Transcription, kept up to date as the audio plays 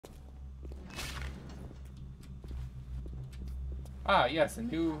Ah, yes, a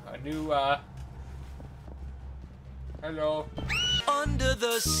new, hello. Under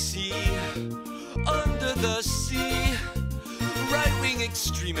the sea, right-wing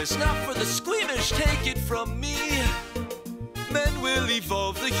extremists, not for the squeamish, take it from me. Men will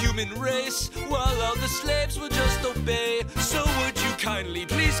evolve the human race, while all the slaves will just obey. So would you kindly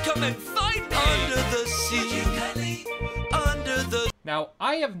please come and find me? Under the sea, under the... Now,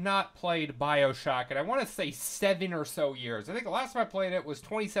 I have not played Bioshock, and I want to say 7 or so years. I think the last time I played it was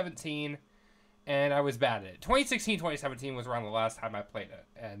 2017, and I was bad at it. 2016, 2017 was around the last time I played it,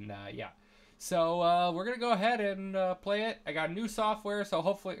 and yeah. So, we're going to go ahead and play it. I got new software, so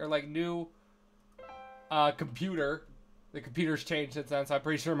hopefully, or like new computer. The computer's changed since then, so I'm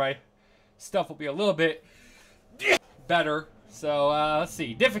pretty sure my stuff will be a little bit better. So, let's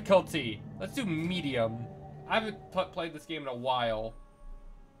see. Difficulty. Let's do medium. I haven't played this game in a while.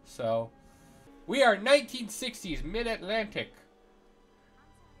 So, we are 1960s, mid-Atlantic.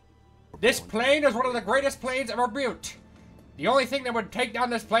 This plane is one of the greatest planes ever built. The only thing that would take down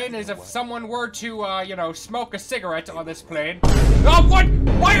this plane is if someone were to, you know, smoke a cigarette on this plane. Oh, what?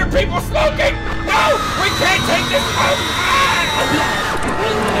 Why are people smoking? No! We can't take this smoke!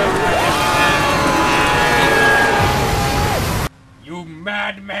 Ah! You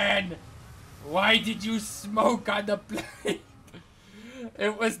madman! Why did you smoke on the plane?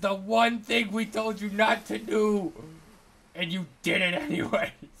 It was the one thing we told you not to do. And you did it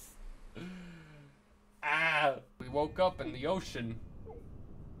anyways. Ah! We woke up in the ocean.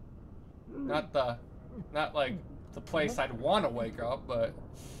 Not like the place I'd want to wake up, but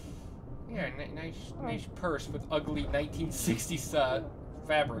yeah, nice purse with ugly 1960s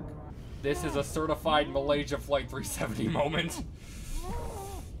fabric. This is a certified Malaysia Flight 370 moment.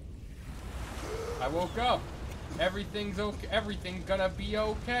 I woke up. Everything's okay. Everything's gonna be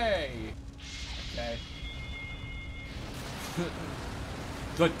okay. Okay.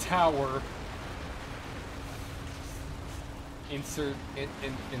 The tower. Insert,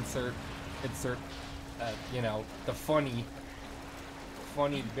 you know, the funny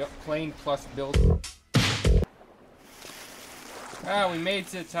plane plus build. Ah, we made it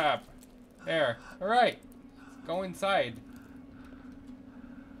to the top. There. Alright. Let's go inside.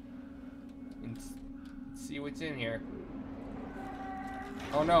 And see what's in here.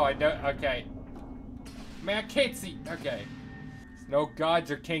 Oh no, I don't. Okay. Man, I can't see. Okay. It's no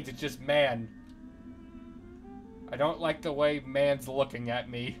gods or kings, it's just man. I don't like the way man's looking at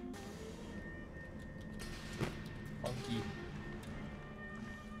me. Funky.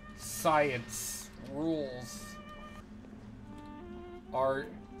 Science. Rules.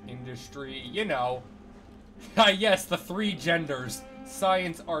 Art. Industry. You know. Ah, yes, the 3 genders.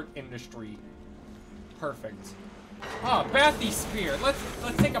 Science, art, industry. Perfect. Ah, bathy spear. Let's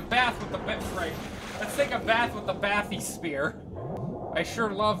take a bath with the right. Let's take a bath with the bathy spear. I sure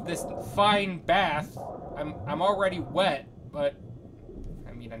love this fine bath. I'm already wet, but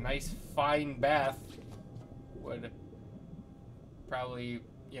I mean a nice fine bath would probably,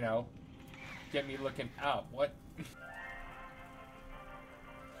 you know, get me looking out. What?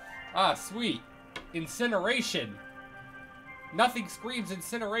 Ah, sweet. Incineration. Nothing screams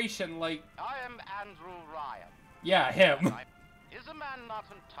incineration like... I am Andrew Ryan. Yeah, him. Is a man not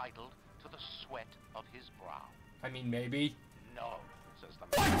entitled to the sweat of his brow? I mean, maybe. No, says the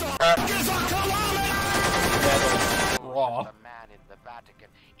What man. the f*** is a kilometer? Raw. The man in the Vatican,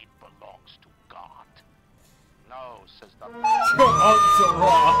 it belongs to God. No, says the man. Also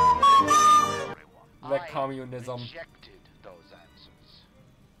raw. Everyone. Like I communism. rejected those answers.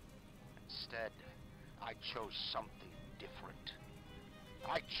 Instead, I chose something different.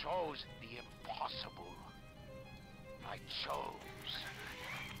 I chose the impossible. I chose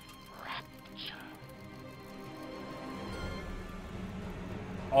rapture.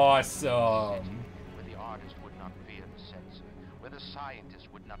 Awesome. Where the artist would not fear the censor, where the scientist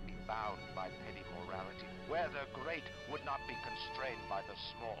would not be bound by petty morality, where the great would not be constrained by the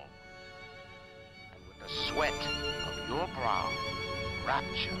small. And with the sweat of your brow,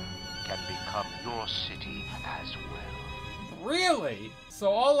 rapture can become your city as well. Really?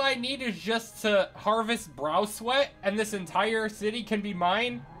 So all I need is just to harvest brow sweat, and this entire city can be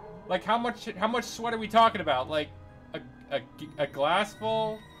mine? Like how much sweat are we talking about? Like a glass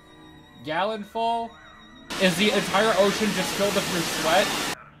full? Gallon full? Is the entire ocean just filled with your sweat?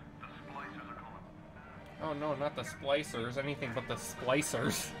 Oh no, not the splicers. Anything but the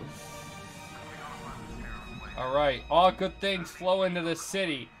splicers. Alright, all good things flow into the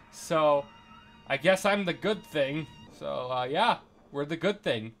city. So, I guess I'm the good thing. So, yeah, we're the good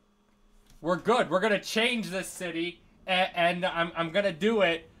thing. We're good. We're gonna change this city, and I'm gonna do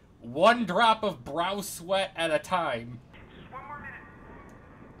it one drop of brow sweat at a time. Just one more minute.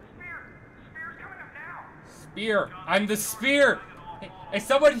 Spear. I'm the spear. Hey, is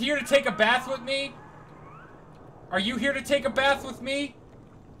someone here to take a bath with me? Are you here to take a bath with me?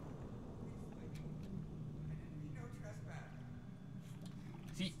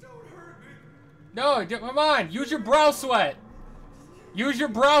 See? No, come on. Use your brow sweat. Use your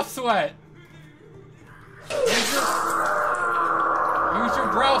brow sweat. Use your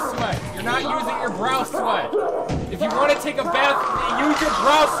brow sweat. You're not using your brow sweat. If you want to take a bath, use your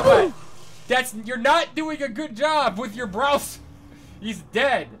brow sweat. You're not doing a good job with your brow. He's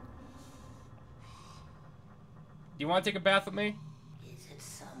dead. Do you want to take a bath with me? Is it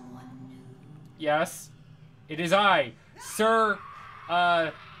someone new? Yes. It is I, Sir,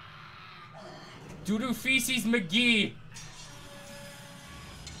 Doodoo Feces McGee.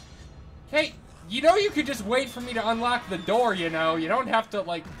 Hey, you know you could just wait for me to unlock the door, you know? You don't have to,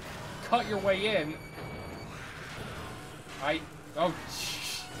 like, cut your way in.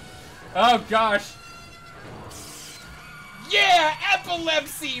 Oh, gosh. Yeah,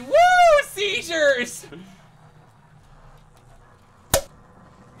 epilepsy! Woo! Seizures!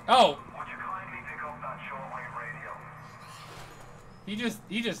 Oh. He just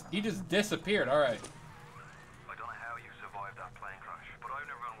disappeared. All right. I don't know how you survived that plane crash, but I've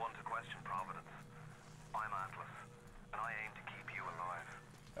never been one to question Providence. I'm Atlas, and I aim to keep you alive.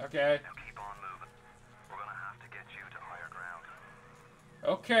 Okay. Now keep on moving. We're gonna have to get you to higher ground.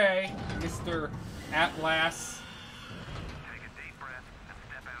 Okay, Mr. Atlas. Take a deep breath and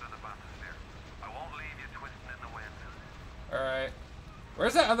step out of the bathysphere. I won't leave you twisting in the wind. All right.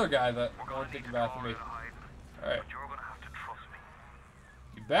 Where's that other guy that We're won't gonna take need a bath with Gore me? to hide, All right. but you're gonna have to trust me.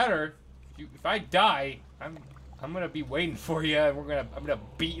 You better. If I die, I'm gonna be waiting for you, and I'm gonna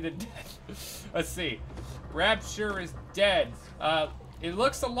beat you to death. Let's see. Rapture is dead. It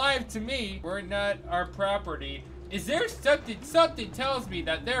looks alive to me. We're not our property. Is there something tells me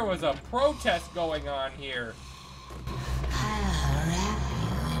that there was a protest going on here? I'll wrap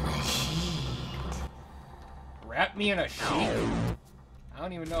you in a sheet. Wrap me in a sheet? I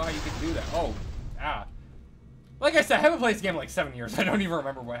don't even know how you can do that. Oh, like I said, I haven't played this game in like 7 years. I don't even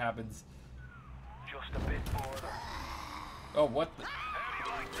remember what happens. Just a bit further. Oh, what the? How do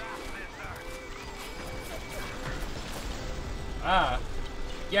you like that, mister?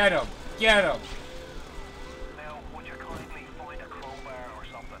 Get him! Get him! Now, would you kindly find a crowbar or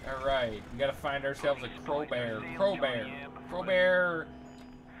something? Alright, we gotta find ourselves a crowbar. Crowbar!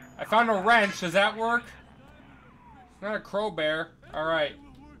 I found a wrench, does that work? It's not a crowbar. Alright.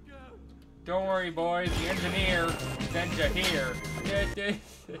 Don't worry, boys, the engineer sent you here.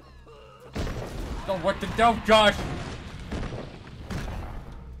 Oh, what the oh gosh!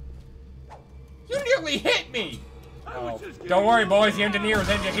 You nearly hit me! Oh, don't worry, boys, the engineer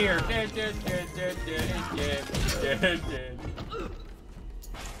sent you here.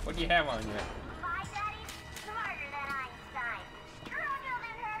 What do you have on you? My daddy's smarter than Einstein, stronger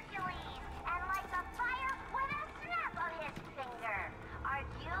than Hercules, and like a fire with a snap of his finger. Are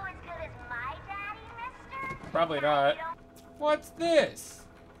you as good as my daddy, mister? Probably not. What's this?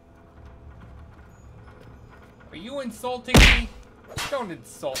 Are you insulting me? Don't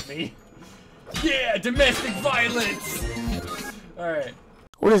insult me. Yeah, domestic violence! Alright.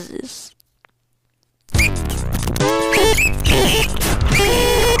 What is this?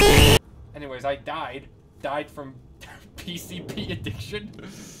 Anyways, I died. Died from PCP addiction.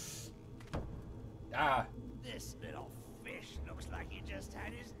 This little fish looks like he just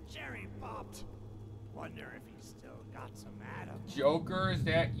had his cherry popped. Wonder if he's still got some atoms. Joker, is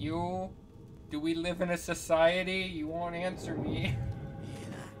that you? Do we live in a society? You won't answer me.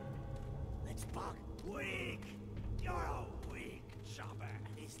 Let's buck. Weak. You're a weak chopper.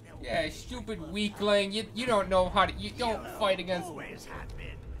 This little Yeah, stupid weakling. You don't know how to. You don't fight against. always have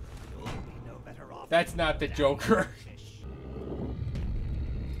been. You'll be no better off. That's not the Joker.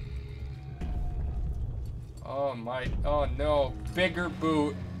 Oh my. Oh no. Bigger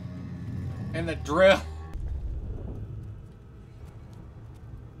boot. And the drill.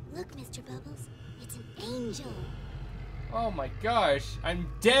 Look, Mr. Bubbles, it's an angel. Oh my gosh. I'm I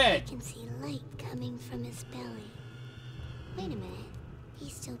dead. can see light coming from his belly. Wait a minute,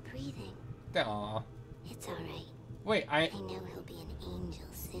 he's still breathing. Aw. It's all right. Wait, I know he'll be an angel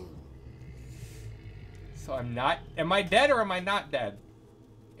soon. So I'm not. Am I dead or am I not dead?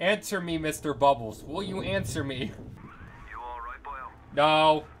 Answer me, Mr. Bubbles. Will you answer me? You alright, boyo?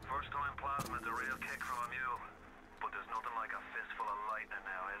 No. First time plasma's a real kick from a mule. But there's nothing like a fistful of lightning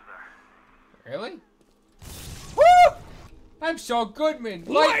now, is there? Really? Woo! I'm so Goodman.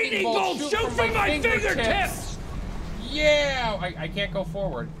 Lightning bolt shoot from my fingertips! Yeah! I can't go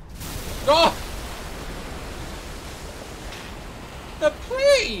forward. Oh! the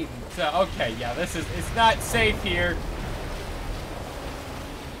plane. So, okay, yeah, it's not safe here.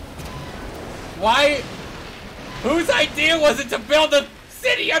 Why? Whose idea was it to build a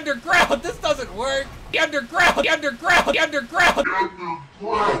city underground? This doesn't work. Underground.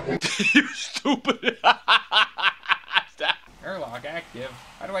 You stupid. Airlock active.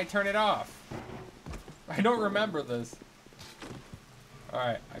 How do I turn it off? I don't remember this.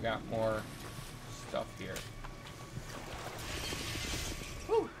 Alright, I got more stuff here.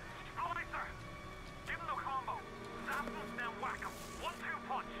 Woo. Give him the combo. Zap him, then whack him. 1-2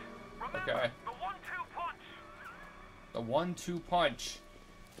 punch. Remember, Okay. the 1-2 punch. The 1-2 punch.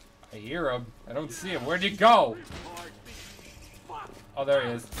 I hear him. I don't see him. Where'd he go? Oh, there he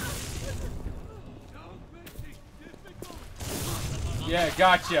is. Yeah,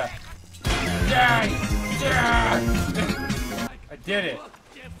 gotcha. Yeah! I did it.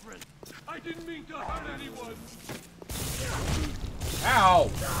 I didn't mean to hurt anyone. Ow!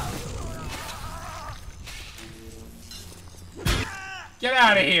 Get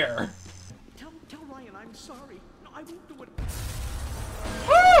out of here! Tell Ryan I'm sorry. No, I won't do it.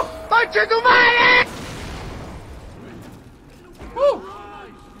 Woo! Woo!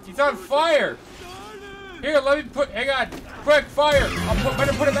 He's on fire! Here, let me put. Hang on. Quick, fire!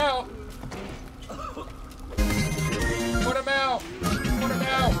 Better put him out. Put him out. Put him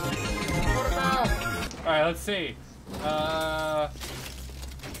out. Put him out. All right, let's see.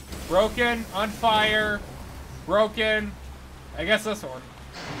 Broken, on fire, broken. I guess this one.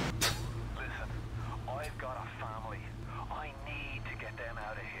 Listen, I've got a family. I need to get them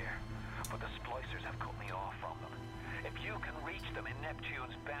out of here. But the splicers have cut me off from them. If you can reach them in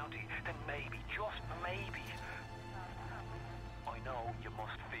Neptune's bounty, then maybe, just maybe. I know you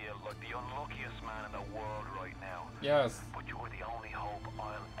must feel like the unluckiest man in the world right now. Yes. But you're the only hope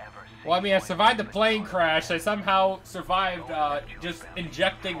I'll ever see. Well, I mean, I survived the plane crash. I somehow survived just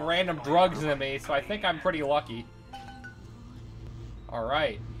injecting random drugs into me, so I think I'm pretty lucky. All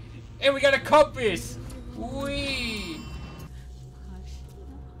right. And we got a compass. Whee!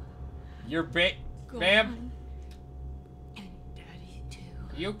 You're ma'am? And Daddy too.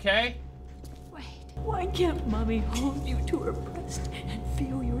 You okay? Wait, why can't Mommy hold you to her breast and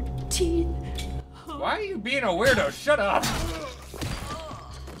feel your teeth? Why are you being a weirdo? Shut up.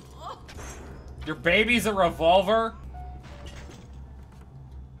 Your baby's a revolver?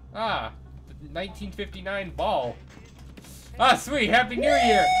 Ah, the 1959 ball. Ah, sweet. Happy New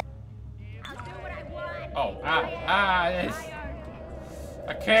Year. Oh, this.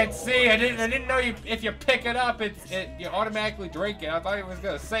 I can't see. I didn't know if you pick it up, you automatically drink it. I thought he was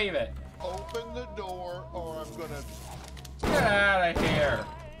gonna save it. Open the door, or I'm gonna. Get out of here.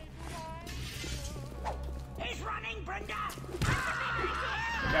 He's running, Brenda.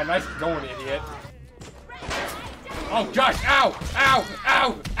 Yeah, nice going, idiot. Oh, Josh! Ow! Ow!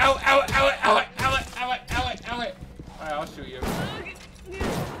 Ow! Ow! Ow! Ow! Ow! Ow! Ow! Ow! Ow! Ow! Alright, I'll shoot you.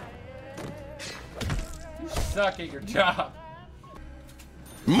 You suck at your job.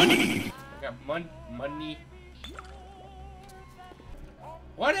 Money. I got money.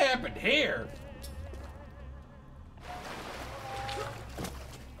 What happened here?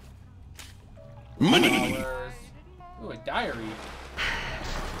 Money. Flowers. Ooh, a diary.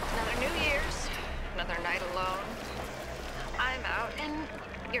 Another New Year's, another night alone. I'm out and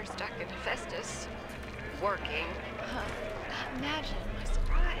you're stuck in Festus, working. Imagine my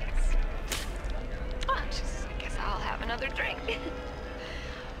surprise. Oh, I guess I'll have another drink.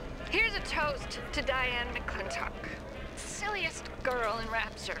 Here's a toast to Diane McClintock, silliest girl in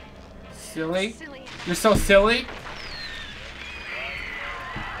Rapture. Silly? Silly. You're so silly?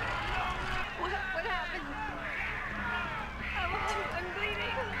 What happened? I'm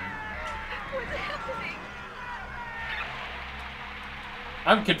bleeding. What's happening?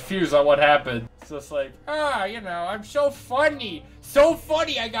 I'm confused on what happened. It's just like, you know, I'm so funny. So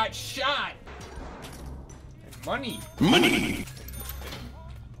funny I got shot. And money. Money.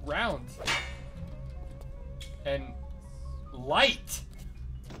 Rounds. And light.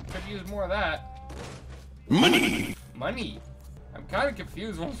 Could use more of that. Money. Money. I'm kind of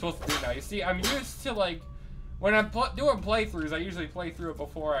confused what I'm supposed to do now. You see, I'm used to, like, when I'm doing playthroughs, I usually play through it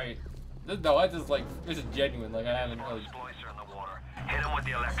before I... No, I just, like, this is genuine. Like, I haven't really... Splicer in the water. Hit him with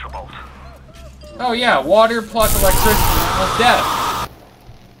the electrobolt. Oh, yeah. Water plus electricity equals death.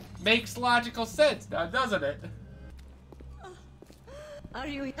 Makes logical sense now, doesn't it? Are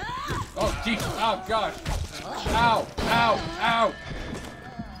you? Oh, jeez. Oh, gosh. Ow. Ow. Ow.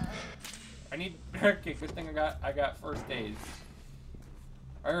 I need... Okay, good thing I got first aid.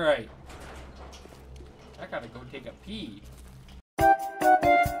 Alright. I gotta go take a pee.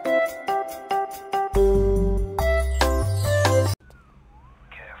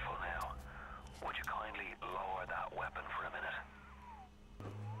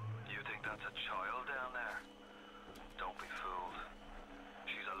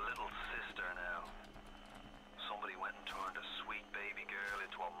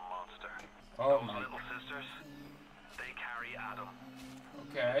 Oh Those my. little sisters, they carry Adam.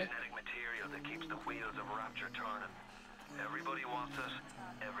 Okay. Genetic material that keeps the wheels of Rapture turning. Everybody wants it.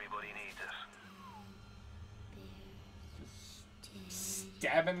 Everybody needs it.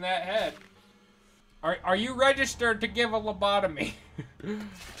 Stabbing that head. Are you registered to give a lobotomy?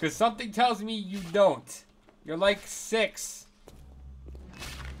 Because something tells me you don't. You're like 6.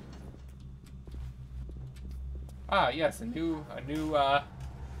 Ah, yes, a new,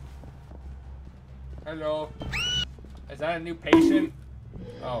 hello. Is that a new patient?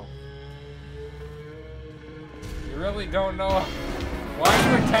 Oh. You really don't know? Why are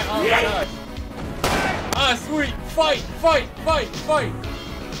you attacking? Oh, God. Ah, sweet! Fight! Fight! Fight! Fight!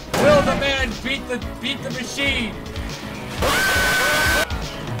 Will the man beat the machine?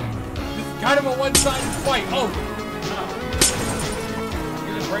 This is kind of a one-sided fight. Oh!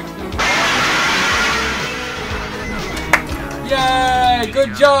 Gonna break through. Yay!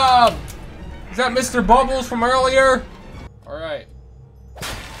 Good job! Is that Mr. Bubbles from earlier? Alright.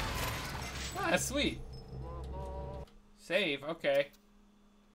 Ah, that's sweet. Save, okay.